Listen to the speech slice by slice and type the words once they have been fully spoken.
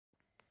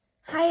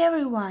Hi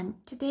everyone!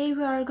 Today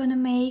we are gonna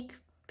make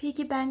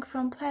piggy bank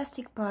from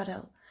plastic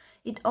bottle.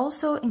 It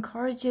also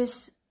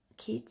encourages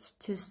kids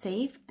to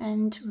save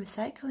and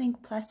recycling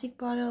plastic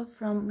bottle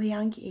from a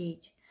young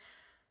age.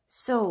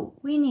 So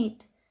we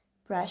need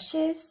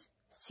brushes,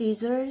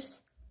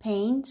 scissors,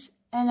 paints,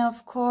 and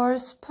of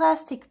course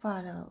plastic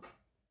bottle.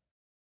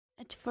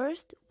 At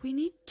first we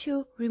need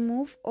to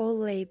remove all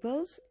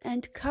labels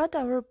and cut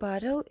our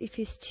bottle if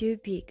it's too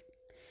big.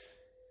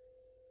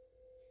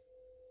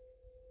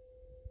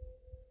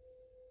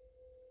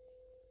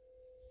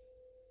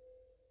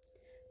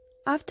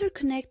 After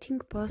connecting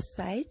both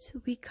sides,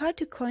 we cut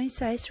a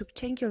coin-sized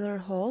rectangular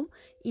hole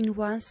in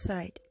one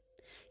side.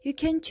 You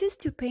can choose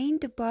to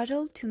paint the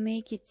bottle to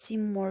make it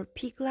seem more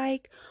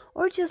pig-like,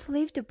 or just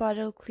leave the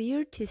bottle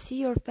clear to see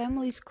your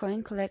family's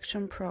coin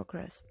collection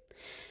progress.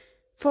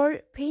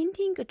 For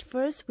painting, at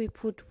first we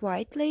put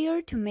white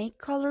layer to make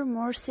color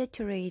more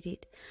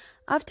saturated.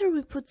 After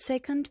we put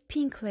second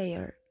pink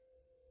layer.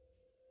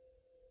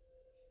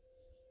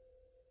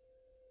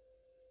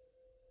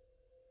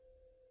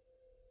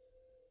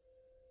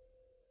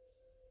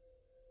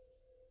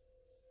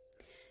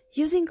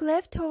 Using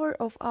leftover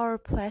of our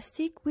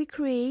plastic, we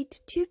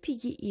create two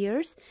piggy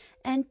ears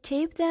and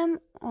tape them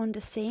on the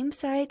same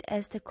side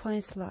as the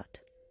coin slot.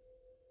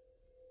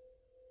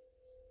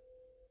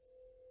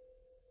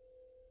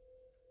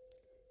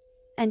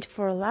 And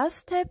for last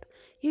step,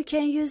 you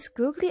can use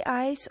googly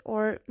eyes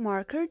or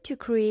marker to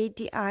create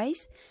the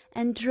eyes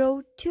and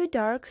draw two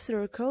dark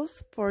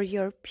circles for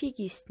your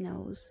piggy's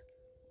nose.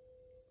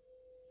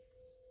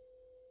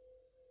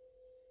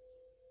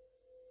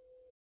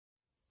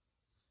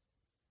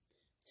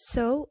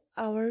 So,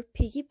 our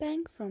piggy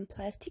bank from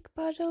plastic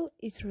bottle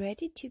is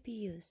ready to be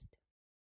used.